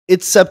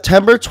It's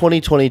September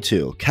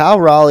 2022. Cal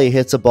Raleigh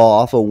hits a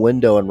ball off a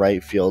window in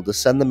right field to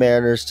send the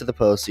Mariners to the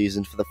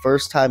postseason for the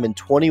first time in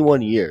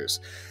 21 years.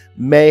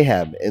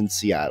 Mayhem in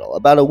Seattle.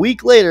 About a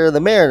week later,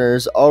 the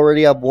Mariners,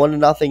 already up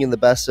 1-0 in the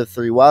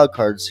best-of-3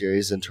 wildcard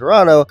series in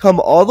Toronto, come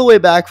all the way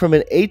back from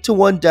an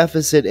 8-1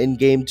 deficit in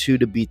Game 2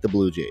 to beat the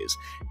Blue Jays,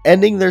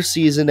 ending their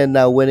season and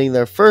now winning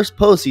their first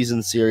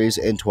postseason series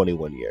in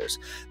 21 years.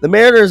 The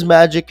Mariners'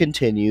 magic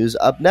continues.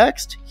 Up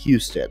next,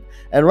 Houston.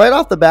 And right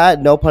off the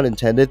bat, no pun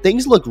intended,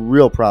 things look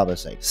real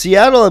promising.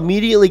 Seattle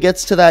immediately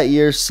gets to that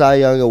year's Cy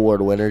Young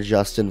Award winner,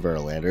 Justin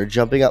Verlander,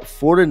 jumping up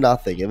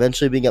 4-0,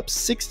 eventually being up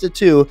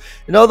 6-2,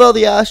 and although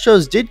the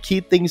Astros did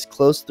keep things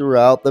close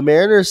throughout, the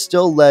Mariners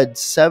still led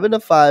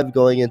 7-5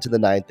 going into the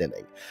 9th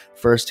inning.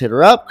 First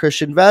hitter up,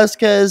 Christian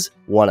Vasquez,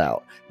 1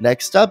 out.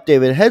 Next up,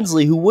 David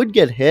Hensley, who would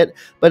get hit,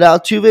 but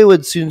Altuve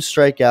would soon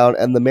strike out,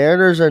 and the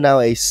Mariners are now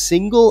a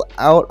single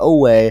out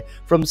away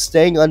from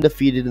staying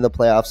undefeated in the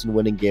playoffs and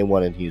winning Game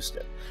 1 in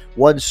Houston.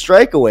 One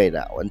strike away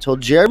now until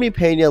Jeremy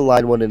Pena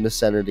lined one into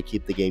center to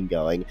keep the game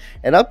going,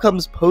 and up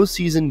comes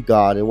postseason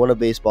god and one of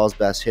baseball's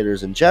best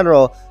hitters in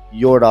general,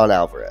 Yordan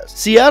Alvarez.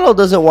 Seattle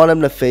doesn't want him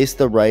to face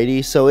the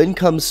righty, so in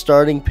comes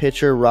starting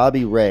pitcher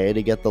Robbie Ray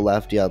to get the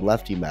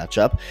lefty-on-lefty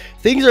matchup.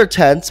 Things are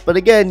tense, but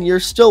again, you're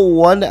still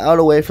 1 out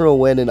away from a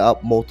win and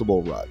up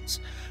multiple runs.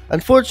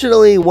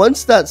 Unfortunately,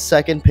 once that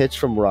second pitch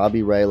from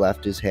Robbie Ray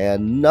left his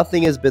hand,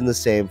 nothing has been the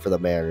same for the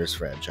Mariners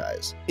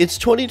franchise. It's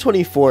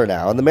 2024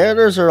 now, and the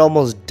Mariners are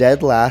almost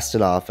dead last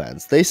in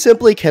offense. They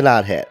simply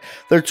cannot hit.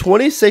 They're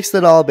 26th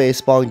in all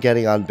baseball in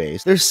getting on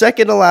base. They're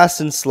second to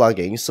last in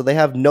slugging, so they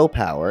have no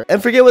power.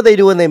 And forget what they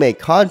do when they make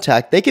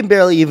contact, they can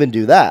barely even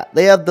do that.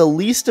 They have the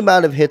least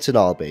amount of hits in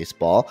all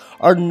baseball,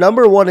 are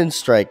number 1 in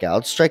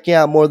strikeouts, striking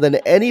out more than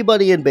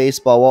anybody in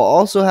baseball while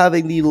also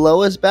having the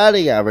lowest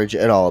batting average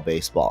in all of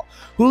baseball.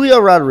 Julio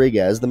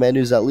Rodriguez, the man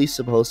who's at least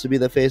supposed to be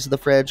the face of the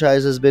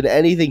franchise, has been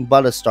anything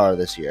but a star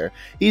this year.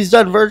 He's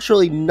done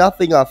virtually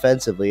nothing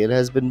offensively and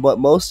has been what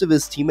most of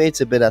his teammates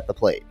have been at the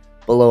plate.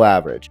 Below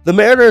average. The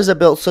Mariners have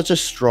built such a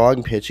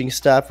strong pitching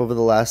staff over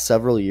the last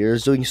several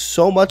years, doing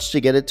so much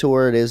to get it to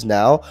where it is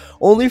now,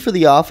 only for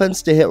the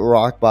offense to hit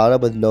rock bottom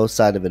with no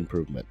sign of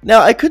improvement. Now,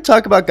 I could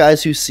talk about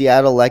guys who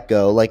Seattle let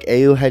go, like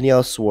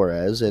Eugenio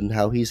Suarez, and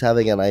how he's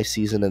having a nice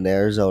season in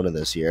Arizona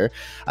this year.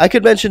 I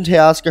could mention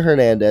Teoscar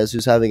Hernandez,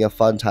 who's having a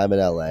fun time in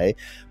LA,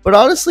 but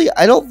honestly,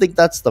 I don't think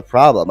that's the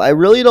problem. I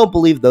really don't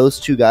believe those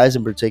two guys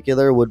in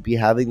particular would be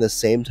having the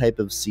same type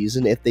of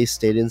season if they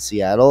stayed in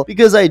Seattle,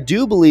 because I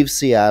do believe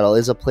Seattle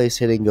is a place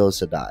hitting goes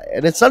to die.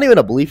 And it's not even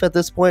a belief at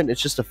this point,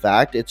 it's just a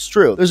fact. It's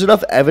true. There's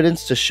enough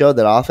evidence to show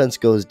that offense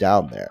goes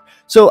down there.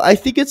 So I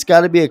think it's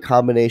got to be a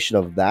combination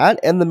of that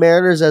and the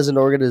Mariners as an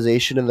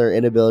organization and their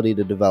inability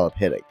to develop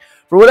hitting.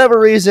 For whatever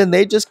reason,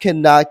 they just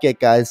cannot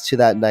get guys to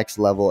that next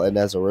level, and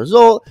as a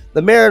result,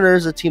 the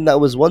Mariners, a team that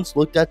was once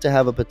looked at to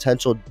have a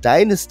potential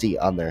dynasty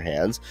on their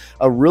hands,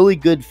 a really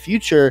good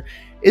future,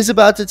 is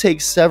about to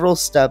take several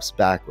steps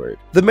backward.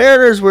 The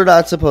Mariners were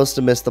not supposed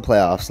to miss the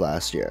playoffs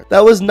last year.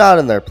 That was not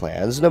in their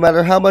plans, no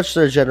matter how much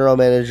their general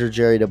manager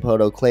Jerry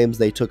Dipoto claims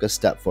they took a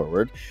step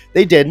forward.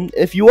 They didn't.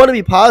 If you want to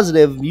be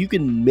positive, you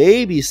can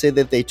maybe say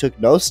that they took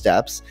no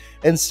steps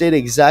and stayed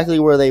exactly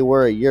where they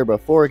were a year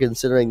before,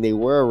 considering they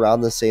were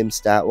around the same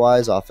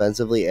stat-wise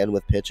offensively and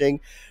with pitching.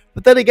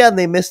 But then again,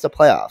 they missed the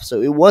playoffs,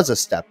 so it was a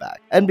step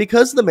back. And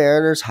because the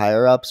Mariners'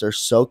 higher-ups are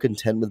so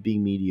content with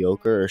being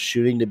mediocre or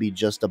shooting to be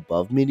just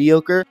above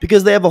mediocre,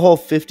 because they have a whole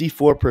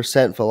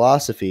 54%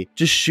 philosophy,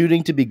 just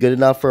shooting to be good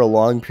enough for a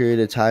long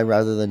period of time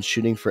rather than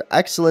shooting for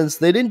excellence,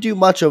 they didn't do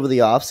much over the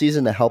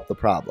offseason to help the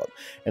problem.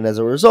 And as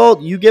a result,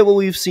 you get what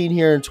we've seen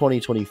here in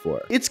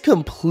 2024. It's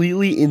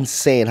completely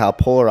insane how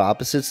polar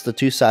opposites the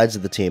two sides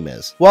of the team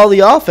is. While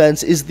the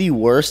offense is the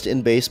worst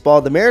in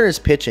baseball, the Mariners'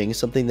 pitching,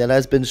 something that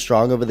has been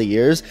strong over the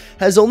years,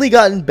 has only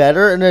gotten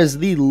better and is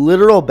the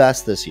literal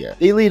best this year.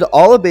 They lead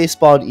all of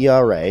baseball in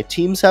ERA.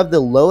 Teams have the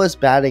lowest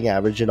batting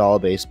average in all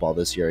of baseball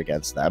this year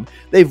against them.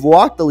 They've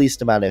walked the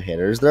least amount of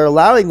hitters. They're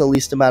allowing the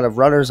least amount of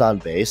runners on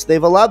base.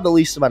 They've allowed the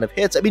least amount of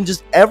hits. I mean,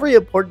 just every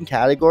important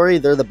category,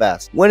 they're the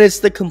best. When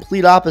it's the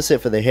complete opposite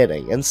for the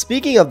hitting. And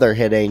speaking of their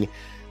hitting,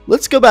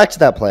 let's go back to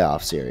that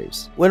playoff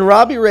series. When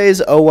Robbie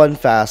Ray's 0-1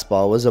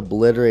 fastball was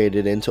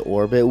obliterated into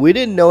orbit, we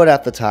didn't know it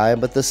at the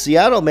time, but the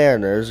Seattle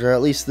Mariners, or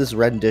at least this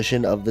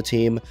rendition of the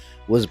team,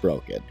 was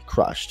broken,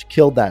 crushed,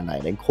 killed that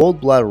night in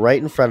cold blood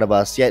right in front of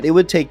us, yet it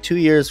would take 2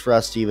 years for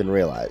us to even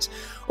realize.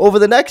 Over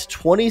the next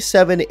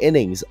 27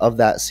 innings of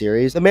that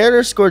series, the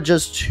Mariners scored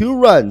just 2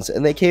 runs,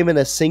 and they came in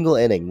a single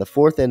inning, the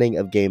 4th inning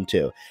of Game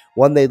 2.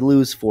 One they'd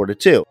lose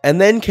 4-2. And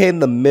then came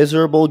the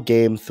miserable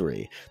Game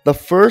 3, the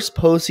first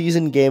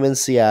postseason game in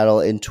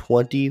Seattle in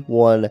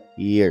 21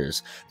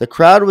 years. The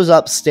crowd was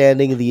up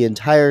standing the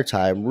entire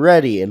time,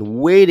 ready and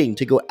waiting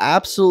to go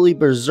absolutely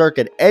berserk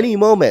at any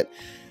moment.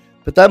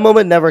 But that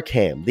moment never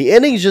came. The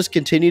innings just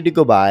continued to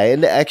go by,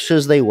 and the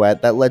extras they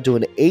went that led to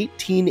an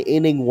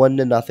 18-inning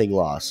 1-0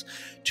 loss.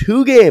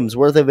 2 games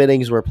worth of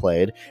innings were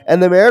played,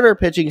 and the Mariner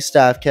pitching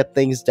staff kept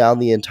things down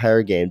the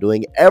entire game,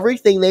 doing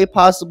everything they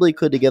possibly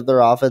could to give their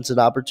offense an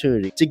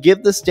opportunity to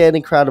give the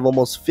standing crowd of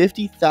almost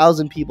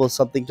 50,000 people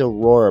something to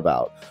roar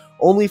about,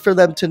 only for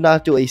them to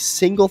not do a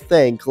single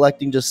thing,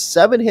 collecting just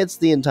 7 hits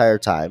the entire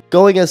time,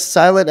 going as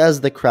silent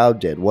as the crowd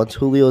did once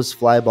Julio's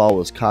fly ball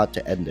was caught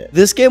to end it.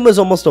 This game was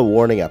almost a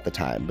warning at the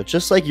time, but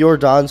just like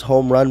Yordan's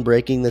home run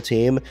breaking the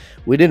team,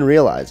 we didn't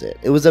realize it.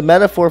 It was a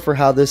metaphor for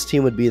how this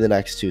team would be the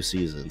next 2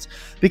 seasons.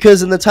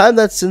 Because in the time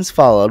that's since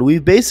followed,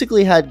 we've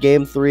basically had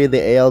Game 3 of the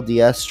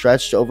ALDS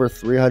stretched over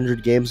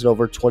 300 games and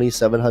over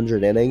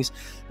 2,700 innings,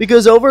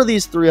 because over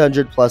these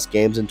 300 plus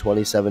games and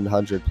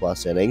 2,700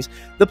 plus innings,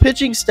 the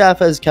pitching staff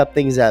has kept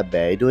things at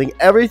bay, doing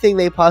everything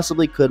they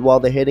possibly could while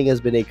the hitting has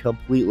been a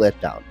complete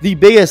letdown. The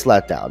biggest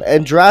letdown,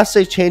 and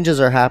drastic changes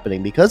are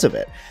happening because of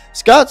it.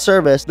 Scott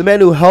Servais, the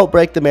man who helped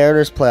break the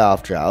Mariners'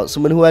 playoff drought,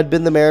 someone who had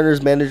been the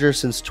Mariners manager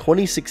since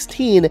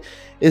 2016,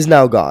 is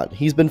now gone.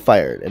 He's been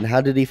fired. And how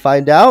did he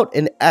find out?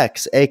 An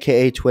X,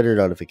 aka Twitter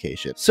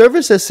notification.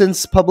 Servais has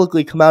since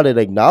publicly come out and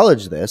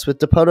acknowledged this, with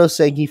Dipoto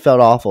saying he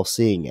felt awful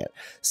seeing it,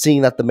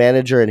 seeing that the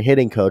manager and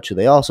hitting coach, who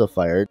they also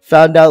fired,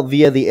 found out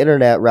via the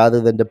internet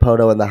rather than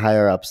Dipoto and the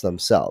higher-ups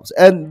themselves.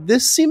 And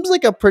this seems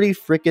like a pretty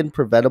freaking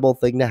preventable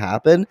thing to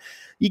happen.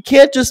 You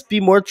can't just be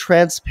more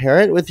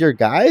transparent with your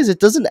guys. It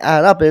doesn't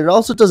add up, and it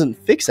also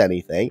doesn't fix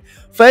anything.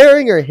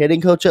 Firing your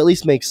hitting coach at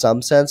least makes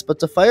some sense, but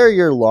to fire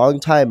your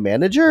longtime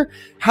manager,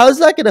 how is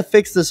that going to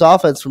fix this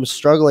offense from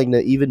struggling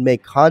to even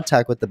make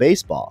contact with the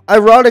baseball?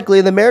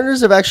 Ironically, the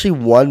Mariners have actually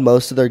won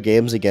most of their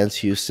games against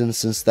Houston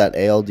since that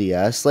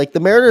ALDS. Like, the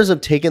Mariners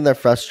have taken their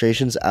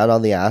frustrations out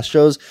on the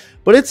Astros,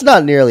 but it's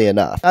not nearly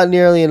enough. Not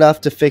nearly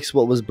enough to fix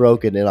what was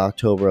broken in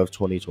October of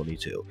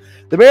 2022.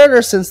 The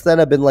Mariners since then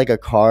have been like a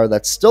car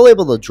that's still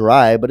able to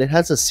drive, but it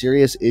has a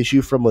serious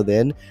issue from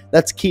within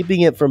that's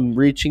keeping it from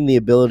reaching the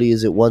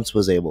abilities it once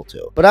was able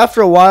to. But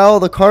after a while,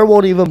 the car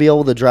won't even be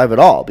able to drive at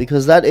all,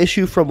 because that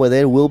issue from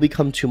within will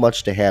become too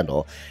much to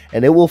handle,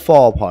 and it will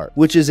fall apart,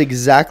 which is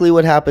exactly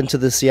what happened to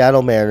the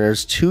Seattle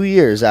Mariners 2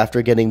 years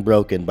after getting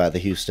broken by the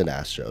Houston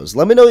Astros.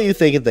 Let me know what you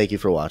think, and thank you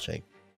for watching.